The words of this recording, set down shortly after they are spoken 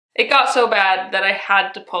It got so bad that I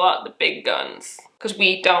had to pull out the big guns because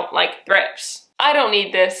we don't like thrips. I don't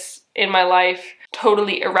need this in my life.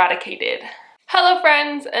 Totally eradicated. Hello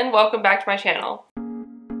friends, and welcome back to my channel.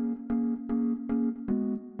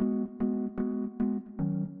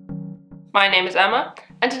 My name is Emma,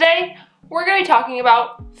 and today we're going to be talking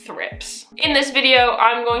about thrips. In this video,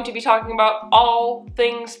 I'm going to be talking about all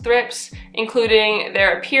things thrips, including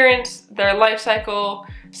their appearance, their life cycle,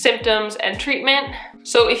 symptoms, and treatment.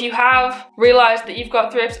 So if you have realized that you've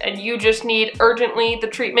got thrips and you just need urgently the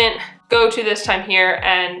treatment, go to this time here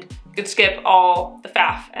and you could skip all the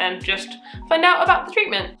faff and just find out about the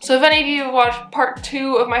treatment. So if any of you have watched part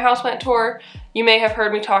 2 of my houseplant tour, you may have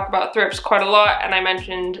heard me talk about thrips quite a lot, and I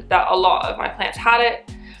mentioned that a lot of my plants had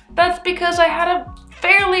it. That's because I had a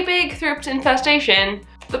fairly big thrips infestation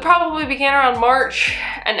that probably began around March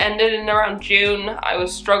and ended in around June. I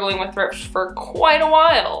was struggling with thrips for quite a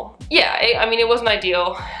while. Yeah, I mean, it wasn't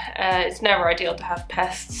ideal. It's never ideal to have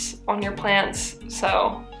pests on your plants,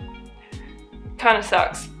 so kind of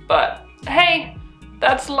sucks. But hey,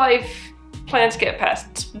 that's life. Plants get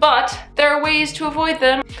pests, but there are ways to avoid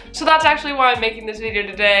them. So that's actually why I'm making this video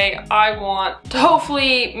today. I want to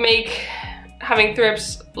hopefully make having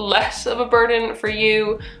thrips less of a burden for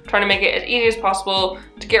you, trying to make it as easy as possible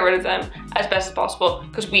to get rid of them as best as possible,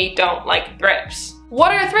 because we don't like thrips.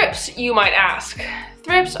 What are thrips, you might ask?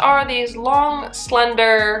 Thrips are these long,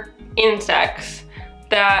 slender insects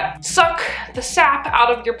that suck the sap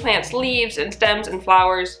out of your plant's leaves and stems and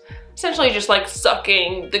flowers, essentially just like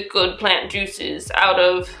sucking the good plant juices out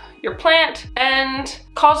of your plant and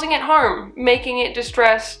causing it harm, making it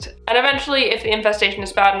distressed, and eventually, if the infestation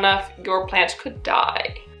is bad enough, your plants could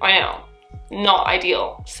die. I know, not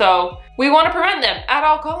ideal. So we want to prevent them at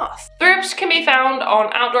all costs. Thrips can be found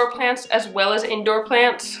on outdoor plants as well as indoor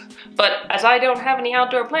plants, but as I don't have any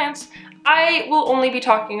outdoor plants, I will only be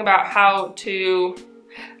talking about how to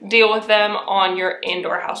deal with them on your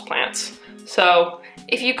indoor houseplants. So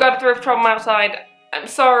if you've got a thrips problem outside, I'm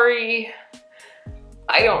sorry.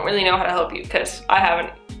 I don't really know how to help you because I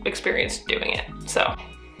haven't experienced doing it. So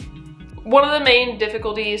one of the main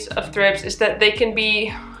difficulties of thrips is that they can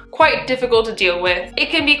be quite difficult to deal with. It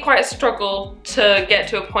can be quite a struggle to get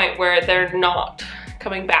to a point where they're not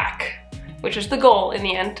coming back, which is the goal in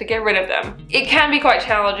the end, to get rid of them. It can be quite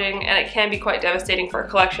challenging and it can be quite devastating for a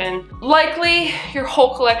collection. Likely, your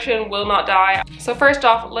whole collection will not die. So first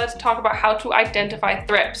off, let's talk about how to identify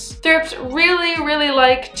thrips. Thrips really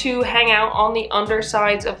like to hang out on the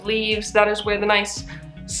undersides of leaves. That is where the nice,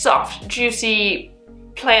 soft, juicy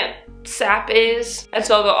plant sap is. And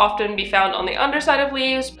so they'll often be found on the underside of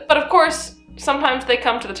leaves. But of course, sometimes they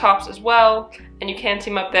come to the tops as well, and you can see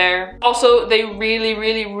them up there. Also, they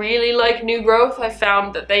really like new growth. I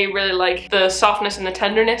found that they really like the softness and the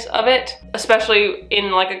tenderness of it, especially in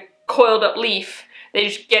like a coiled up leaf. They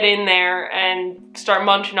just get in there and start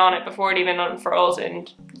munching on it before it even unfurls,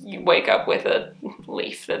 and you wake up with a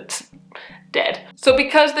leaf that's dead. So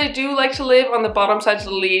because they do like to live on the bottom sides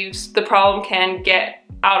of the leaves, the problem can get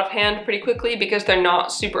out of hand pretty quickly because they're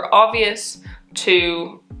not super obvious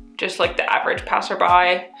to just like the average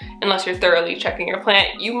passerby. Unless you're thoroughly checking your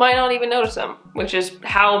plant, you might not even notice them, which is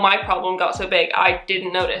how my problem got so big. I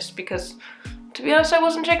didn't notice because, to be honest, I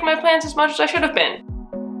wasn't checking my plants as much as I should have been.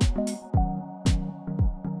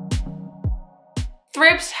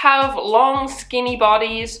 Thrips have long, skinny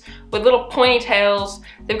bodies with little pointy tails.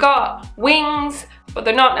 They've got wings, but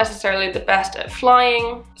they're not necessarily the best at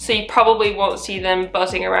flying, so you probably won't see them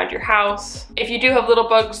buzzing around your house. If you do have little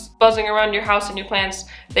bugs buzzing around your house and your plants,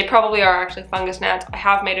 they probably are actually fungus gnats. I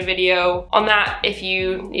have made a video on that if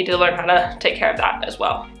you need to learn how to take care of that as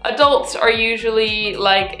well. Adults are usually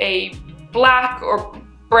like a black or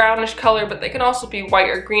brownish color, but they can also be white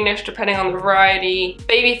or greenish depending on the variety.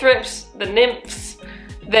 Baby thrips, the nymphs,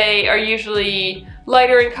 they are usually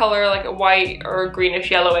lighter in color, like a white or a greenish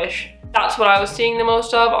yellowish. That's what I was seeing the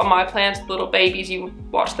most of on my plants, little babies. You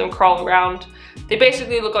watch them crawl around. They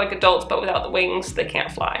basically look like adults, but without the wings, they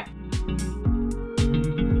can't fly.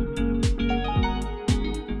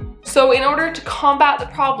 So in order to combat the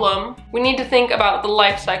problem, we need to think about the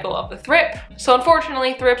life cycle of the thrip. So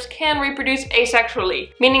unfortunately, thrips can reproduce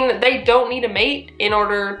asexually, meaning that they don't need a mate in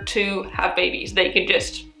order to have babies. They can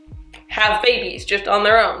just have babies just on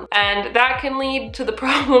their own. And that can lead to the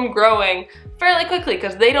problem growing fairly quickly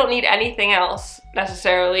because they don't need anything else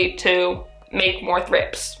necessarily to make more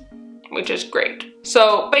thrips, which is great.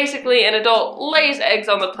 So basically, an adult lays eggs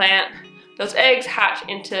on the plant. Those eggs hatch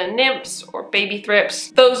into nymphs or baby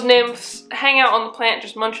thrips. Those nymphs hang out on the plant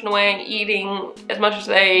just munching away and eating as much as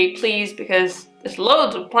they please because there's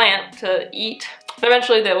loads of plant to eat.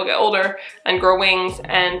 Eventually they will get older and grow wings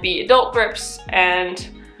and be adult thrips and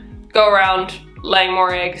go around laying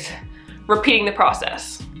more eggs, repeating the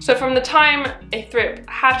process. So from the time a thrip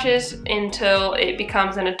hatches until it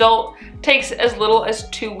becomes an adult takes as little as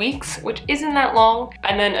 2 weeks, which isn't that long.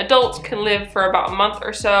 And then adults can live for about a month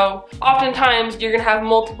or so. Oftentimes you're gonna have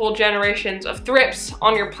multiple generations of thrips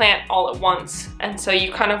on your plant all at once. And so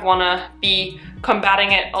you kind of wanna be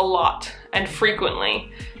combating it a lot and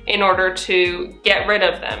frequently in order to get rid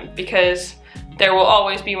of them, because there will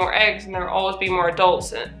always be more eggs and there will always be more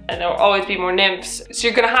adults and there will always be more nymphs. So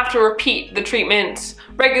you're gonna have to repeat the treatments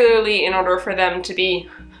regularly in order for them to be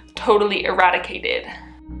totally eradicated.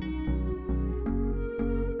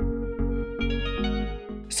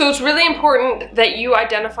 So it's really important that you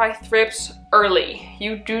identify thrips early.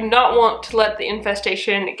 You do not want to let the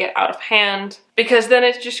infestation get out of hand, because then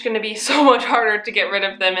it's just going to be so much harder to get rid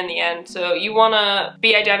of them in the end. So you want to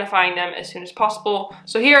be identifying them as soon as possible.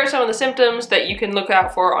 So here are some of the symptoms that you can look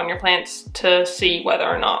out for on your plants to see whether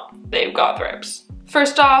or not they've got thrips.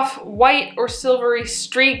 First off, white or silvery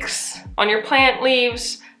streaks on your plant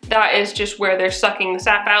leaves. That is just where they're sucking the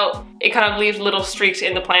sap out. It kind of leaves little streaks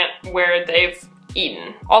in the plant where they've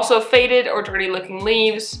eaten. Also faded or dirty looking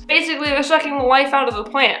leaves. Basically they're sucking the life out of the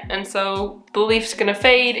plant, and so the leaf's gonna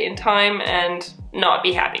fade in time and not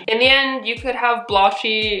be happy. In the end, you could have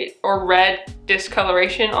blotchy or red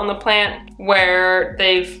discoloration on the plant where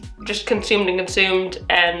they've just consumed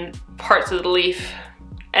and parts of the leaf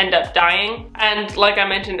end up dying. And like I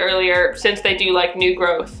mentioned earlier, since they do like new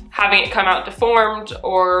growth, having it come out deformed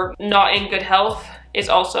or not in good health is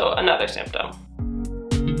also another symptom.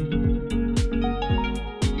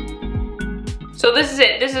 So this is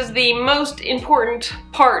it. This is the most important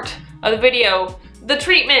part of the video, the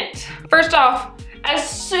treatment. First off, as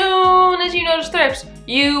soon as you notice thrips,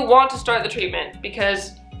 you want to start the treatment,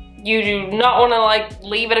 because you do not want to like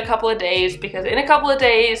leave it a couple of days, because in a couple of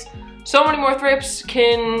days, so many more thrips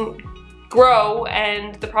can grow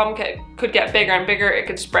and the problem could get bigger and bigger. It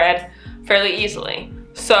could spread fairly easily.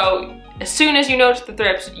 So as soon as you notice the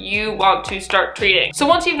thrips, you want to start treating. So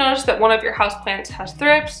once you've noticed that one of your houseplants has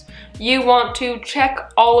thrips, you want to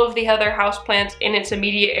check all of the other houseplants in its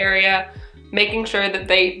immediate area, making sure that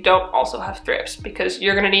they don't also have thrips, because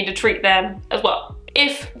you're gonna need to treat them as well.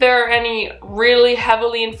 If there are any really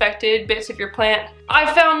heavily infected bits of your plant,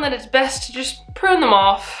 I've found that it's best to just prune them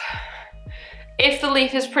off. If the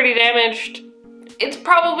leaf is pretty damaged, it's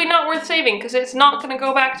probably not worth saving because it's not gonna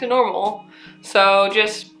go back to normal. So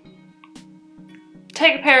just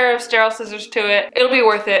take a pair of sterile scissors to it. It'll be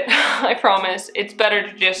worth it, I promise. It's better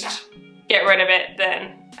to just get rid of it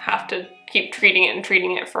than have to keep treating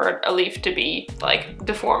it for a leaf to be like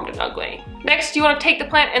deformed and ugly. Next, you want to take the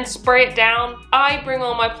plant and spray it down. I bring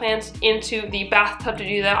all my plants into the bathtub to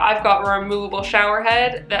do that. I've got a removable shower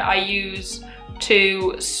head that I use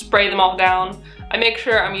to spray them all down. I make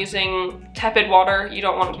sure I'm using tepid water. You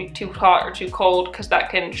don't want it to be too hot or too cold because that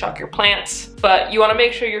can shock your plants. But you want to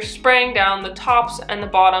make sure you're spraying down the tops and the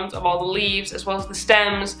bottoms of all the leaves, as well as the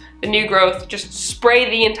stems, the new growth. Just spray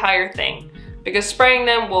the entire thing, because spraying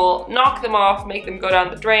them will knock them off, make them go down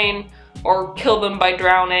the drain, or kill them by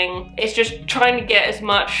drowning. It's just trying to get as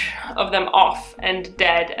much of them off and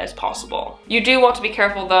dead as possible. You do want to be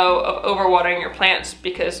careful though of overwatering your plants,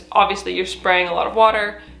 because obviously you're spraying a lot of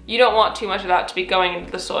water. You don't want too much of that to be going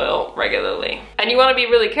into the soil regularly. And you want to be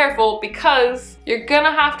really careful because you're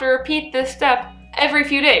gonna have to repeat this step every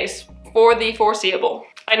few days for the foreseeable.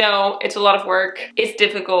 I know it's a lot of work, it's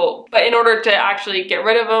difficult, but in order to actually get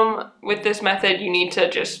rid of them with this method, you need to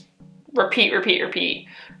just repeat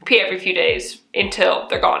every few days until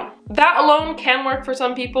they're gone. That alone can work for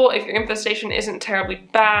some people. If your infestation isn't terribly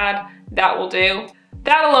bad, that will do.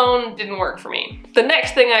 That alone didn't work for me. The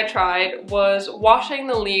next thing I tried was washing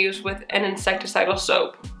the leaves with an insecticidal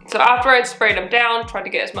soap. So after I'd sprayed them down, tried to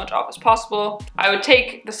get as much off as possible, I would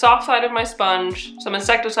take the soft side of my sponge, some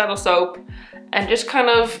insecticidal soap, and just kind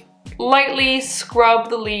of lightly scrub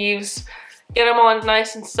the leaves, get them all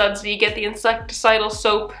nice and sudsy, get the insecticidal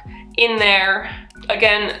soap in there.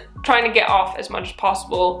 Again, trying to get off as much as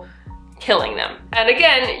possible, killing them. And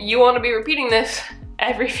again, you want to be repeating this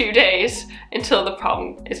every few days until the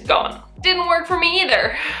problem is gone. Didn't work for me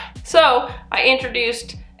either. So I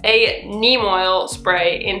introduced a neem oil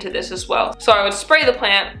spray into this as well. So I would spray the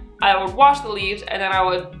plant, I would wash the leaves, and then I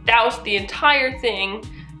would douse the entire thing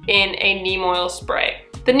in a neem oil spray.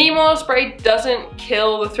 The neem oil spray doesn't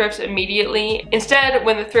kill the thrips immediately. Instead,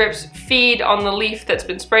 when the thrips feed on the leaf that's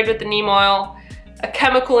been sprayed with the neem oil, a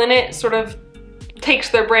chemical in it sort of takes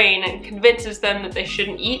their brain and convinces them that they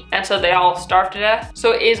shouldn't eat, and so they all starve to death.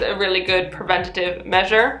 So it is a really good preventative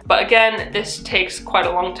measure. But again, this takes quite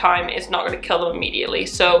a long time. It's not going to kill them immediately,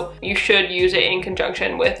 so you should use it in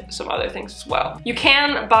conjunction with some other things as well. You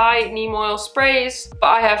can buy neem oil sprays, but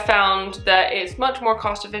I have found that it's much more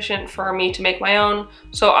cost efficient for me to make my own,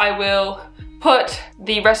 so I will put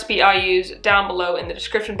the recipe I use down below in the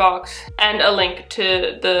description box and a link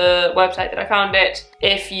to the website that I found it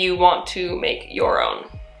if you want to make your own.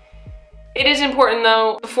 It is important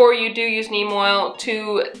though, before you do use neem oil,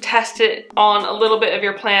 to test it on a little bit of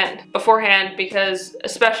your plant beforehand, because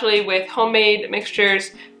especially with homemade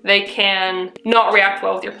mixtures, they can not react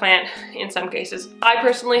well with your plant in some cases. I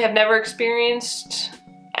personally have never experienced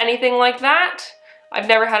anything like that. I've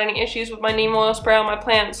never had any issues with my neem oil spray on my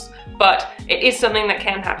plants, but it is something that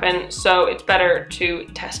can happen, so it's better to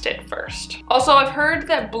test it first. Also, I've heard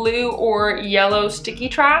that blue or yellow sticky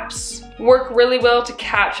traps work really well to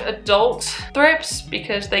catch adult thrips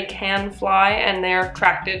because they can fly and they're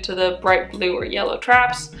attracted to the bright blue or yellow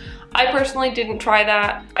traps. I personally didn't try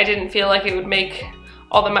that. I didn't feel like it would make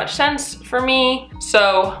all that much sense for me,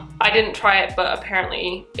 so I didn't try it, but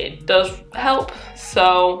apparently it does help,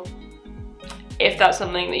 so if that's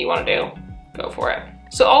something that you want to do, go for it.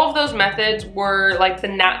 So all of those methods were like the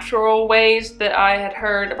natural ways that I had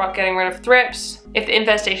heard about getting rid of thrips. If the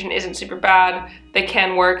infestation isn't super bad, they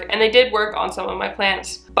can work, and they did work on some of my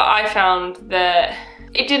plants, but I found that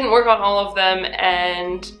it didn't work on all of them,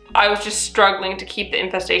 and I was just struggling to keep the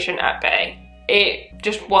infestation at bay. It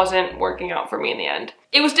just wasn't working out for me in the end.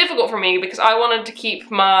 It was difficult for me because I wanted to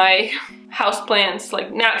keep my houseplants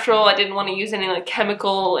like natural. I didn't want to use any like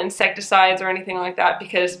chemical insecticides or anything like that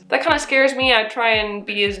because that kind of scares me. I try and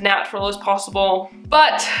be as natural as possible,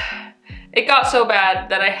 but it got so bad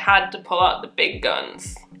that I had to pull out the big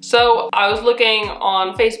guns. So I was looking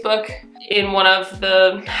on Facebook in one of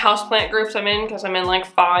the houseplant groups I'm in, because I'm in like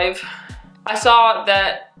 5. I saw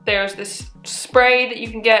that there's this spray that you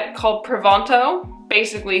can get called Prevonto.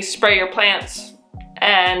 Basically spray your plants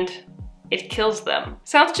and it kills them.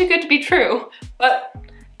 Sounds too good to be true, but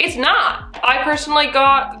it's not. I personally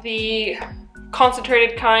got the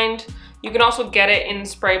concentrated kind. You can also get it in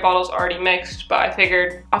spray bottles already mixed, but I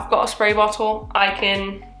figured I've got a spray bottle, I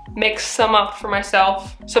can mix some up for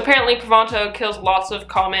myself. So apparently Prevonto kills lots of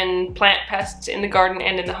common plant pests in the garden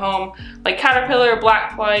and in the home, like caterpillar,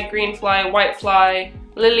 black fly, green fly, white fly,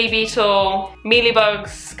 lily beetle, mealybugs,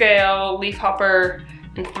 scale, leafhopper,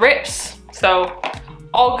 and thrips. So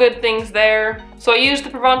all good things there. So I used the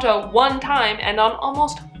Prevonto one time, and on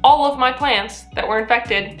almost all of my plants that were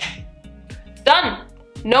infected, done.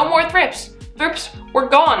 No more thrips. Thrips were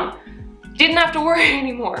gone. Didn't have to worry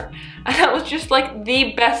anymore. And that was just like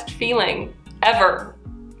the best feeling ever,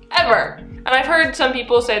 ever. And I've heard some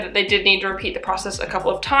people say that they did need to repeat the process a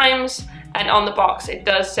couple of times, and on the box it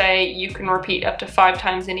does say you can repeat up to 5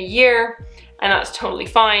 times in a year, and that's totally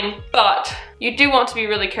fine. But you do want to be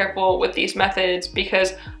really careful with these methods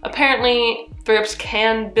because apparently thrips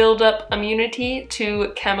can build up immunity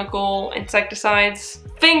to chemical insecticides.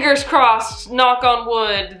 Fingers crossed, knock on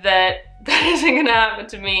wood, that isn't gonna happen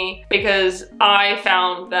to me, because I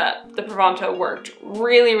found that the Prevonto worked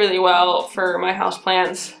really, really well for my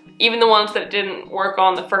houseplants. Even the ones that didn't work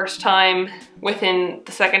on the first time, within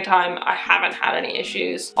the second time, I haven't had any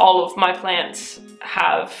issues. All of my plants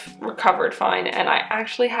have recovered fine, and I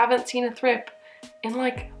actually haven't seen a thrip in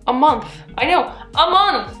like a month. I know, a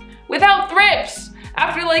month without thrips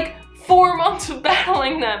after like 4 months of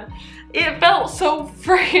battling them. It felt so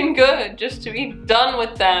freaking good just to be done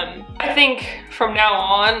with them. I think from now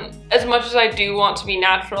on, as much as I do want to be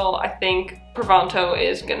natural, I think Prevonto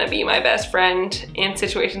is gonna be my best friend in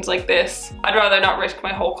situations like this. I'd rather not risk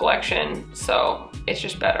my whole collection, so it's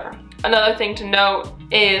just better. Another thing to note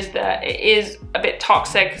is that it is a bit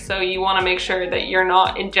toxic, so you want to make sure that you're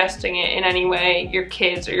not ingesting it in any way. Your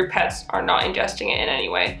kids or your pets are not ingesting it in any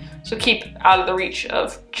way. So keep out of the reach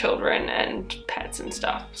of children and pets and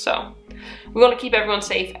stuff. So we want to keep everyone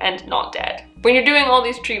safe and not dead. When you're doing all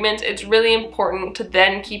these treatments, it's really important to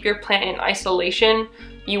then keep your plant in isolation.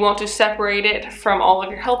 You want to separate it from all of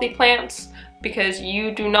your healthy plants because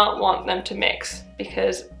you do not want them to mix,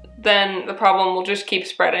 because then the problem will just keep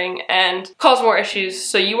spreading and cause more issues.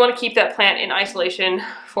 So you want to keep that plant in isolation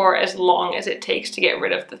for as long as it takes to get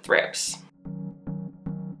rid of the thrips.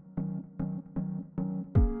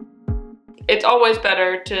 It's always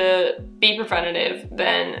better to be preventative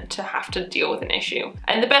than to have to deal with an issue.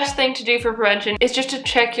 And the best thing to do for prevention is just to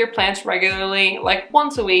check your plants regularly, like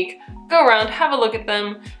once a week. Go around, have a look at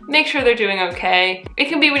them, make sure they're doing okay. It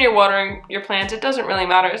can be when you're watering your plants, it doesn't really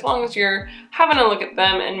matter as long as you're having a look at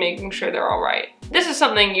them and making sure they're all right. This is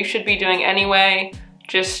something you should be doing anyway,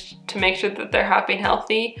 just to make sure that they're happy and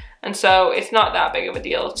healthy. And so it's not that big of a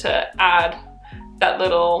deal to add that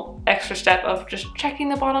little extra step of just checking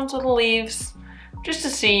the bottoms of the leaves just to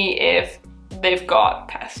see if they've got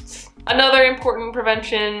pests. Another important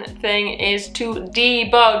prevention thing is to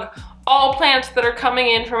debug all plants that are coming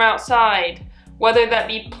in from outside. Whether that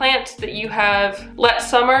be plants that you have let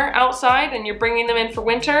summer outside and you're bringing them in for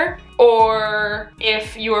winter, or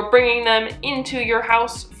if you are bringing them into your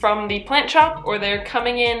house from the plant shop, or they're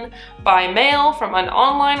coming in by mail from an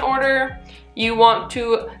online order, you want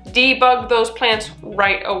to debug those plants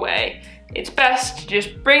right away. It's best to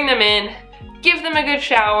just bring them in, give them a good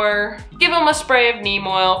shower, give them a spray of neem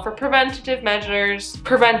oil for preventative measures,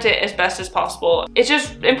 prevent it as best as possible. It's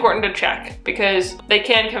just important to check because they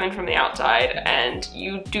can come in from the outside and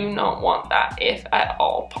you do not want that if at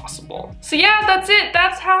all possible. So yeah, that's it.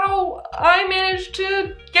 That's how I managed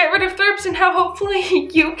to get rid of thrips and how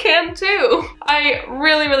hopefully you can too. I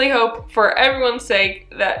really, really hope for everyone's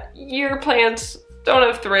sake that your plants don't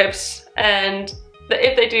have thrips, and that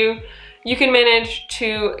if they do, you can manage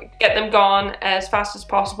to get them gone as fast as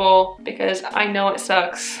possible, because I know it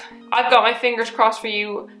sucks. I've got my fingers crossed for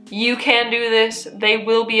you. You can do this. They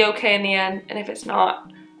will be okay in the end, and if it's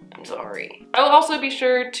not, I'm sorry. I will also be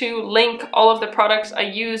sure to link all of the products I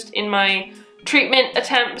used in my treatment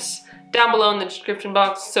attempts down below in the description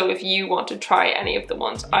box, so if you want to try any of the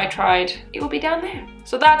ones I tried, it will be down there.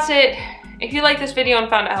 So that's it. If you like this video and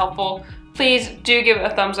found it helpful, please do give it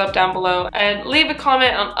a thumbs up down below and leave a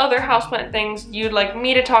comment on other houseplant things you'd like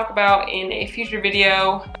me to talk about in a future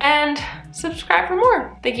video, and subscribe for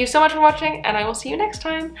more. Thank you so much for watching, and I will see you next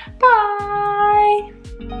time.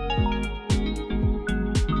 Bye!